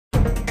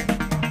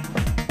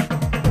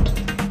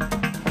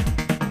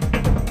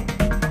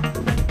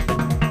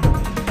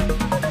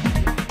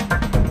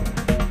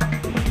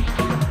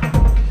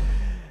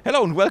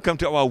Hello and welcome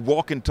to our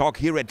walk and talk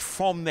here at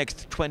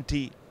Formnext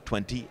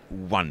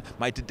 2021.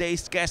 My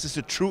today's guest is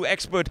a true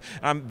expert.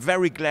 I'm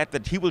very glad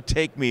that he will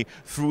take me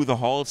through the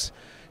halls.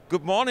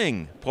 Good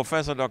morning,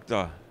 Professor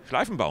Dr.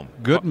 Schleifenbaum.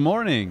 Good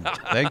morning.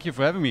 Thank you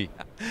for having me.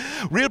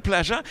 Real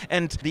pleasure.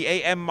 And the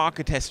AM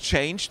market has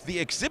changed. The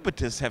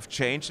exhibitors have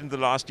changed in the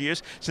last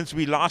years. Since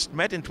we last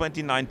met in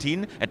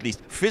 2019, at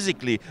least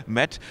physically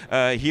met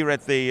here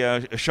at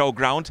the show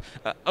ground,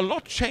 a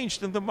lot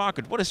changed in the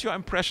market. What is your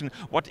impression?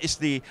 What is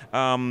the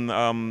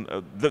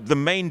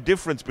main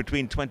difference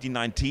between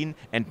 2019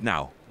 and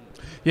now?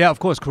 Yeah, of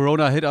course,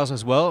 Corona hit us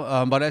as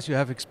well, but as you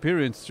have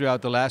experienced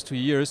throughout the last 2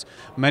 years,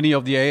 many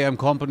of the AM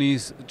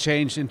companies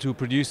changed into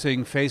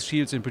producing face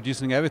shields and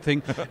producing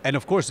everything, and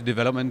of course the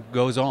development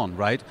goes on,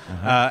 right?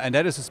 And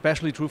that is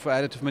especially true for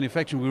additive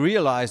manufacturing. We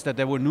realized that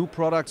there were new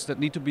products that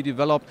need to be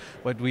developed,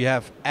 but we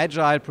have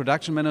agile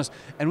production manners,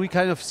 and we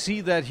kind of see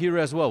that here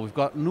as well. We've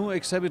got new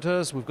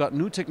exhibitors, we've got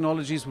new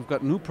technologies, we've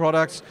got new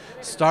products,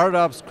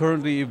 startups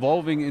currently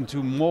evolving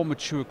into more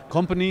mature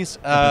companies,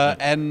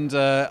 and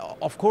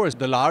of course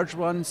the large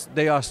ones,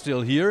 they are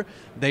still here.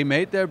 They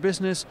made their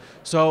business,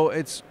 so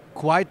it's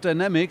quite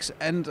dynamics.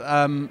 And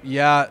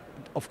yeah,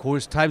 of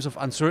course, times of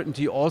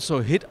uncertainty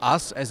also hit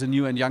us as a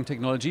new and young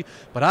technology.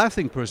 But I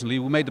think personally,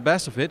 we made the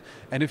best of it.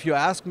 And if you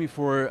ask me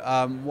for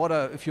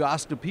if you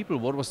ask the people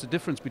what was the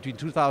difference between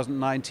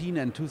 2019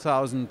 and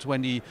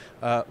 2021,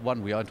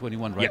 we are in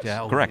 21, right? Yes,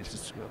 yeah,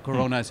 correct.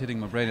 Corona is hitting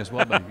my brain as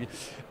well. But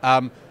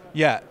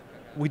yeah.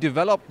 We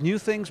develop new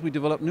things, we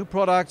develop new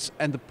products,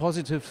 and the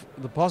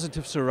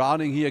positive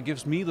surrounding here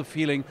gives me the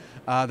feeling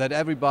that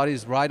everybody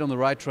is right on the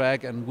right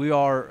track, and we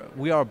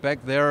are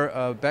back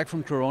there, back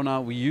from Corona.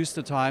 We used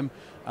the time,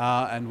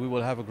 and we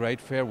will have a great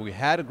fair. We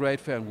had a great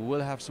fair, and we will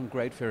have some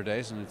great fair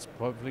days, and it's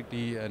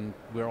perfectly, and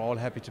we're all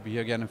happy to be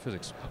here again in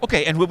physics.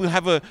 Okay, and we will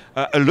have a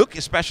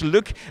special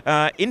look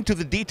into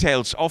the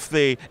details of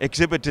the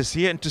exhibitors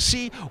here, and to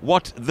see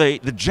what the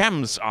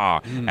gems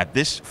are at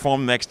this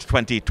Formnext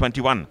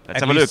 2021.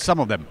 Let's have a look.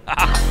 Some of them.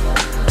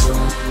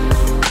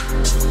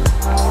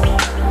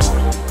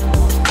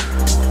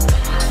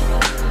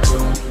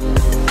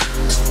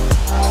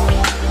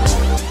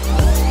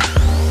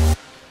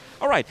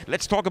 All right,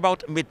 let's talk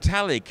about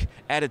metallic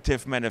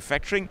additive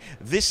manufacturing.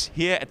 This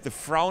here at the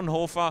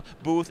Fraunhofer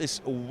booth is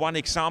one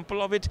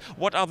example of it.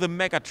 What are the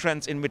mega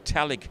trends in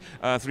metallic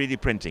 3D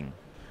printing?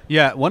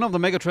 Yeah, one of the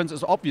mega trends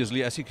is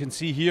obviously, as you can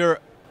see here,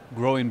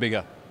 growing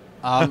bigger.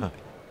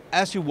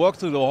 As you walk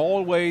through the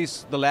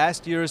hallways the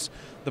last years,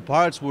 the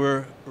parts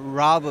were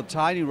rather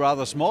tiny,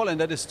 rather small,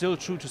 and that is still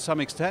true to some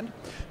extent.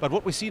 But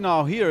what we see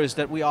now here is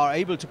that we are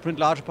able to print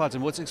larger parts,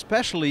 and what's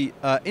especially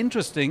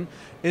interesting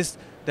is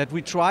that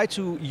we try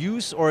to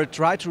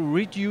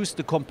reduce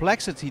the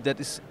complexity that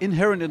is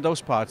inherent in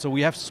those parts. So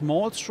we have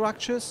small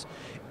structures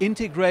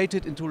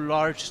integrated into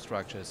large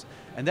structures.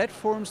 And that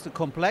forms the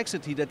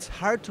complexity that's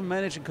hard to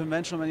manage in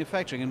conventional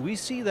manufacturing. And we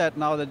see that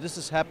now that this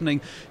is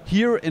happening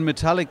here in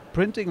metallic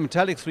printing,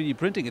 metallic 3D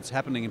printing. It's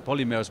happening in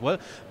polymer as well,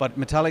 but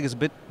metallic is a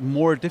bit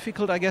more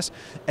difficult, I guess.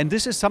 And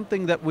this is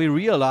something that we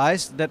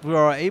realized, that we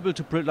are able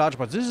to print large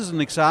parts. This is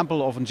an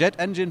example of a jet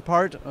engine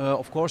part,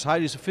 of course,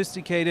 highly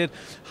sophisticated,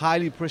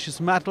 highly precious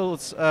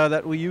metals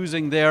that we're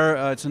using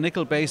there. It's a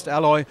nickel-based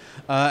alloy,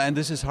 and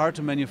this is hard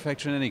to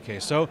manufacture in any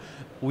case. So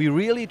we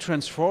really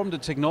transform the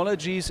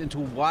technologies into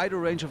a wider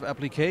range of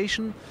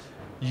application,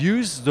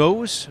 use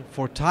those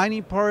for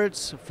tiny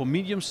parts, for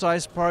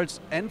medium-sized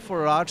parts, and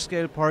for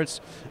large-scale parts,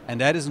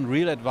 and that is a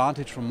real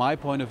advantage from my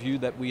point of view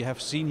that we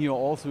have seen here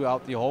all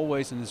throughout the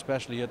hallways, and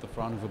especially at the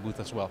Fraunhofer booth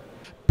as well.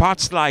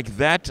 Parts like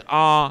that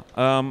are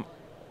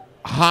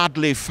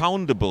hardly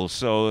foundable,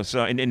 so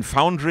in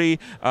foundry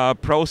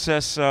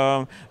process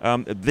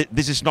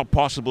this is not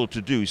possible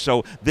to do.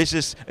 So this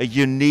is a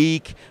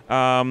unique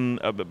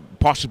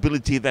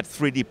possibility that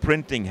 3D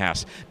printing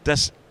has.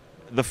 Does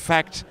the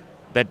fact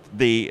that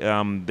the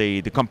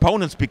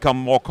components become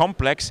more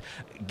complex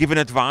give an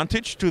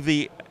advantage to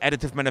the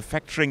additive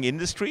manufacturing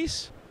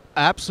industries?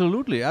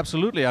 Absolutely,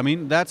 absolutely. I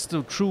mean, that's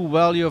the true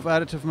value of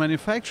additive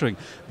manufacturing,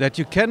 that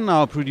you can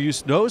now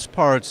produce those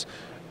parts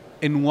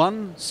in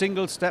one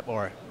single step,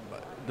 or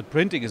the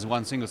printing is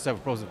one single step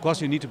of process. Of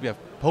course, you need to have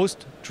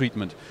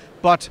post-treatment.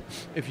 But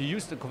if you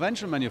use the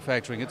conventional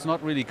manufacturing, it's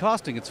not really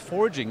casting, it's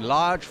forging,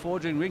 large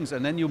forging rings,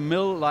 and then you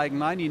mill like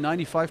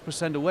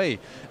 90–95% away,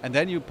 and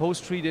then you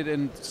post-treat it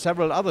in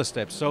several other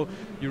steps. So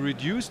you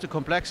reduce the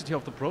complexity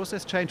of the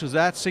process chain to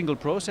that single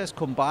process,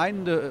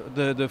 combine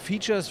the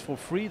features for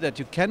free that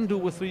you can do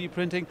with 3D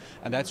printing,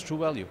 and that's true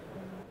value.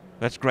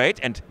 That's great.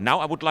 And now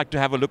I would like to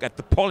have a look at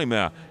the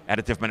polymer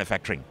additive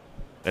manufacturing.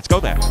 Let's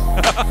go there.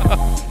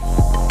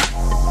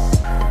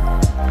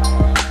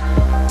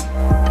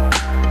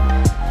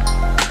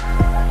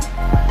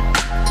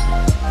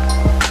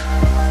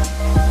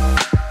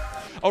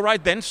 All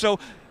right then, so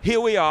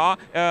here we are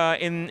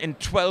in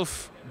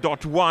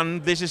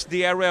 12.1. This is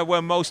the area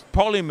where most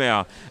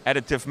polymer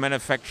additive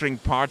manufacturing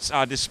parts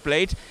are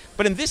displayed.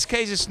 But in this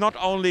case, it's not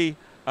only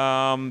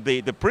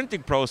the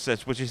printing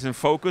process which is in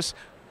focus,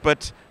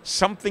 but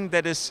something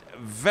that is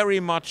very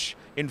much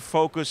in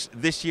focus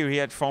this year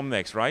here at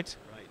Formnext, right?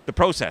 The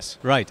process.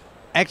 Right.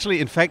 Actually,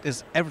 in fact,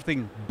 is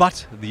everything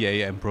but the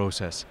AM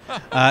process.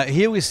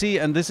 Here we see,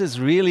 and this is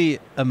really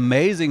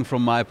amazing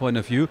from my point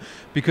of view,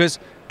 because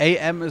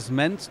AM is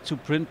meant to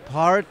print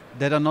parts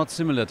that are not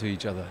similar to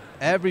each other.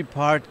 Every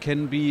part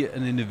can be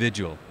an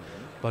individual.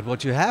 But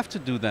what you have to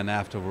do then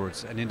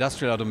afterwards, and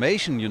industrial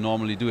automation, you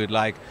normally do it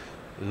like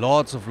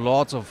lots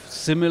of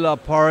similar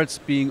parts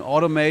being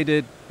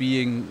automated,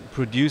 being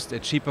produced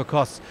at cheaper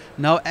costs.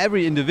 Now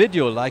every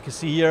individual, like you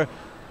see here,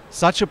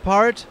 such a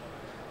part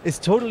is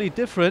totally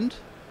different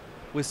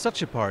with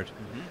such a part.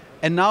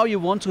 And now you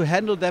want to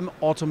handle them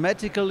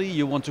automatically,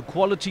 you want to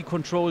quality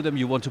control them,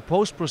 you want to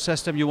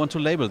post-process them, you want to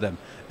label them.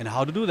 And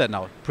how to do that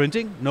now?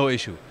 Printing? No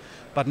issue.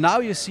 But now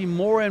you see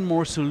more and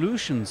more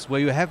solutions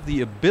where you have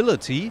the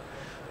ability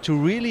to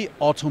really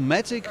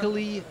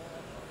automatically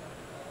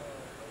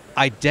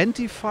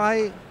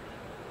identify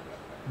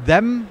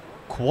them,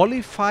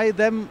 qualify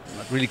them,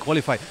 not really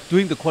qualify,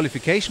 doing the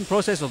qualification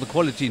process or the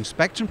quality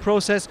inspection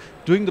process,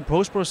 doing the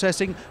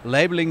post-processing,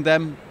 labeling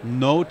them,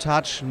 no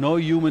touch, no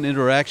human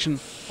interaction,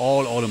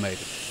 all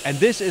automated. And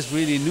this is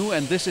really new,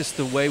 and this is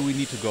the way we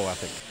need to go, I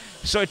think.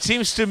 So it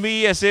seems to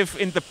me as if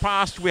in the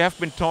past we have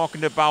been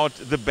talking about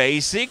the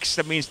basics,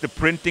 that means the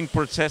printing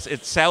process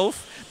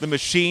itself, the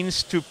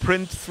machines to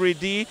print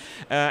 3D,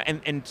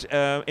 and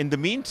in the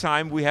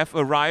meantime we have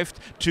arrived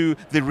to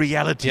the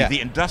reality,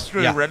 the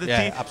industrial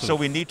reality, so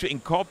we need to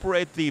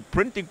incorporate the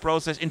printing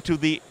process into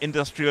the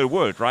industrial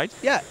world, right?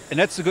 Yeah, and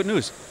that's the good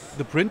news.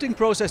 The printing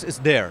process is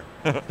there.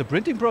 The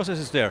printing process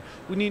is there.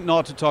 We need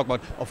not to talk about,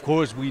 of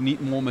course, we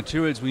need more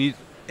materials, we need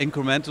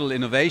incremental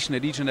innovation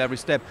at each and every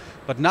step.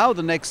 But now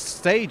the next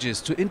stage is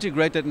to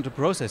integrate that into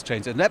process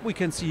chains. And that we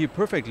can see here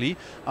perfectly,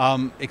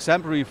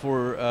 exemplary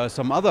for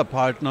some other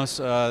partners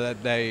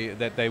that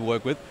they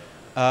work with,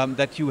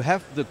 that you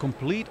have the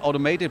complete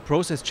automated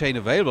process chain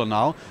available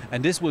now,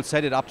 and this will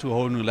set it up to a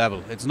whole new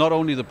level. It's not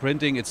only the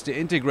printing, it's the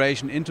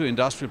integration into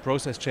industrial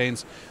process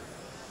chains,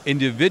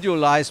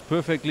 individualized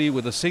perfectly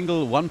with a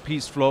single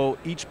one-piece flow,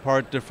 each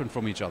part different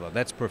from each other.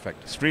 That's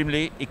perfect.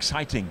 Extremely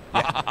exciting.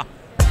 Yeah.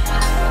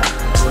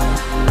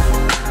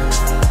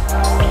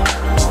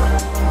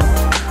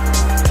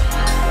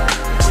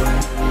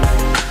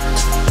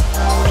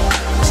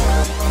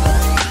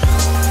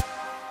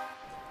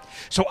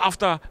 So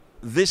after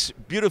this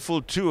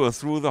beautiful tour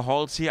through the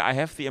halls here, I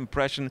have the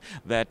impression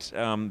that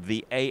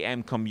the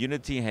AM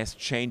community has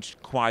changed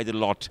quite a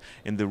lot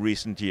in the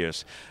recent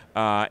years.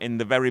 In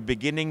the very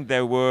beginning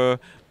there were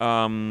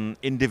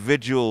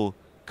individual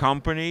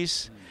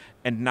companies,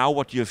 and now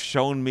what you've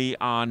shown me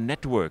are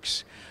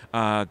networks.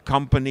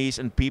 Companies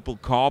and people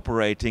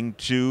cooperating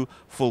to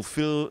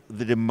fulfill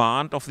the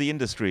demand of the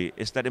industry.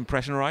 Is that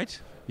impression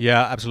right?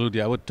 Yeah,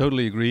 absolutely. I would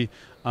totally agree.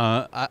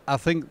 I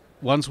think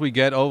once we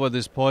get over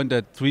this point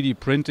that 3D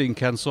printing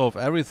can solve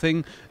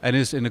everything and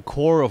is in the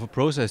core of a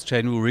process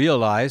chain, we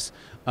realize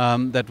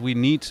that we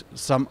need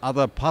some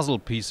other puzzle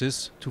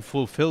pieces to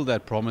fulfill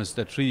that promise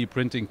that 3D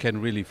printing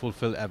can really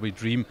fulfill every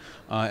dream,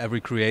 every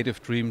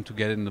creative dream, to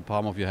get it in the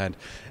palm of your hand.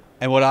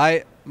 And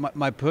what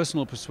my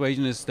personal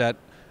persuasion is that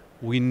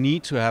we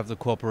need to have the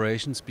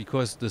cooperations,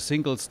 because the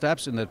single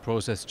steps in that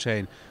process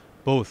chain,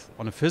 both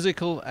on a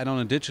physical and on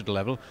a digital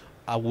level,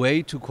 are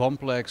way too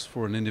complex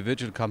for an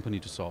individual company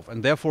to solve.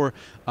 And therefore,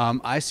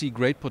 I see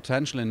great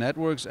potential in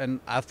networks, and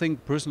I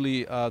think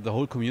personally the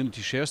whole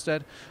community shares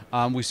that.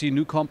 We see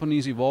new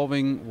companies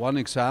evolving. One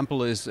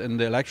example is in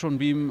the electron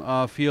beam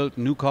field,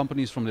 new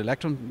companies from the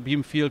electron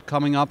beam field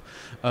coming up.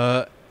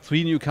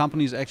 3 new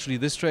companies actually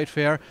this trade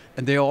fair,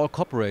 and they are all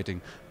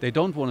cooperating. They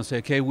don't want to say,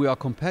 okay, we are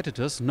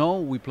competitors. No,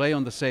 we play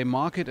on the same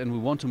market, and we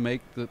want to make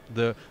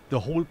the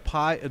whole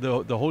pie,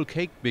 the whole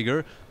cake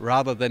bigger,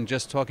 rather than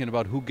just talking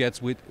about who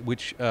gets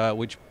which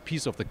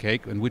piece of the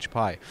cake and which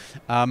pie,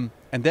 and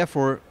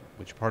therefore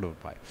which part of the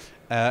pie.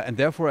 And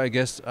therefore, I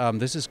guess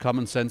this is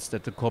common sense,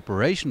 that the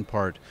cooperation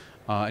part,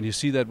 and you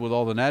see that with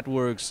all the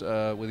networks,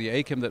 with the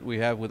ACAM that we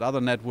have, with other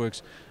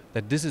networks,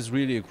 that this is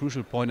really a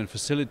crucial point and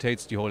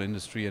facilitates the whole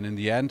industry. And in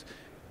the end,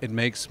 it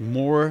makes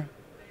more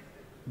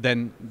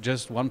than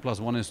just 1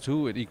 + 1 is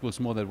 2. It equals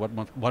more than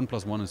 1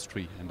 + 1 is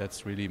 3. And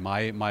that's really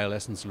my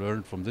lessons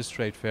learned from this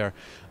trade fair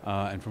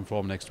and from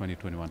Formnext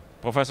 2021.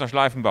 Professor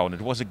Schleifenbaum,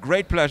 it was a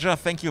great pleasure.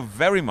 Thank you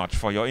very much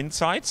for your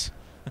insights.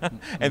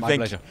 My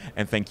pleasure.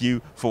 And thank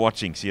you for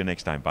watching. See you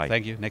next time. Bye.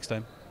 Thank you. Next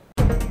time.